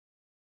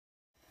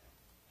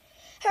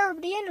Hey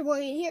everybody,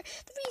 Underboy here.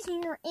 The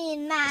reason you're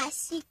in my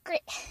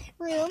secret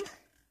room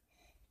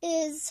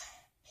is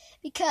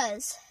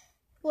because,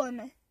 well, in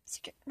my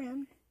secret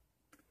room.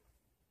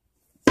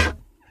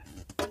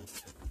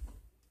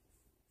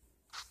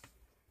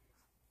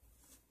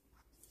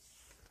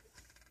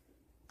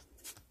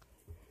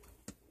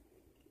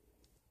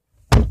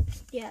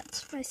 Yeah,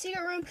 it's my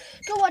secret room.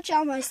 Go watch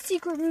out my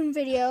secret room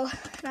video,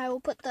 and I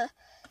will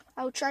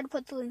try to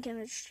put the link in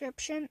the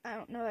description. I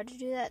don't know how to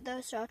do that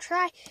though, so I'll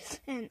try,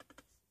 and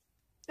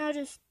I'll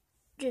just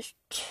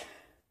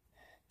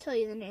tell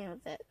you the name of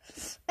it.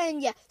 And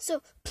yeah,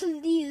 so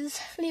please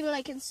leave a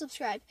like and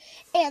subscribe.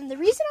 And the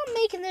reason I'm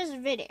making this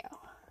video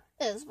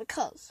is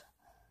because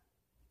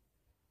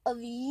of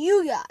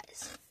you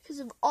guys, because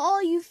of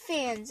all you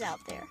fans out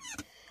there.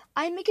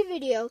 I make a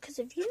video because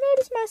if you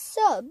notice my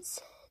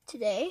subs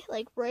today,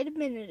 like right a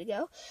minute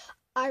ago,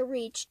 I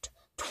reached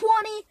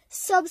 20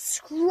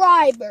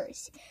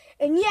 subscribers.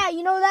 And yeah,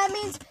 you know what that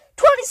means?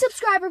 20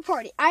 subscriber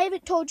party. I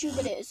haven't told you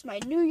what it is. My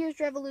New Year's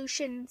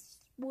resolution,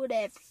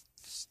 whatever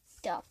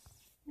stuff.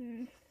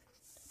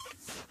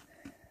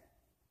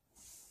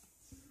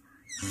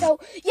 So,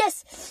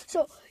 yes.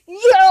 So,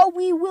 yeah,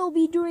 we will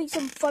be doing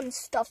some fun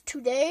stuff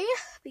today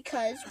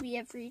because we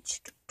have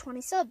reached 20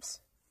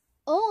 subs.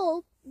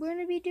 We're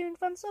going to be doing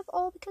fun stuff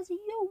all because of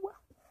you.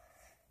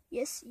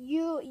 Yes,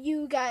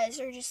 you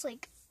guys are just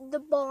like the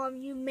bomb.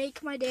 You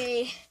make my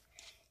day.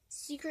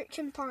 Secret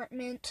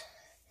compartment.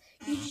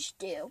 You just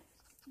do.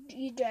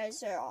 You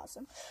guys are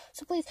awesome.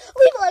 So please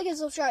leave a like and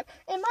subscribe.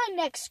 And my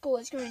next goal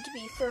is going to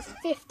be for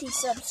 50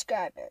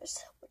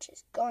 subscribers, which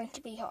is going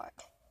to be hard.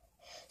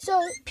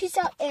 So peace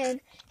out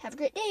and have a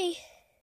great day.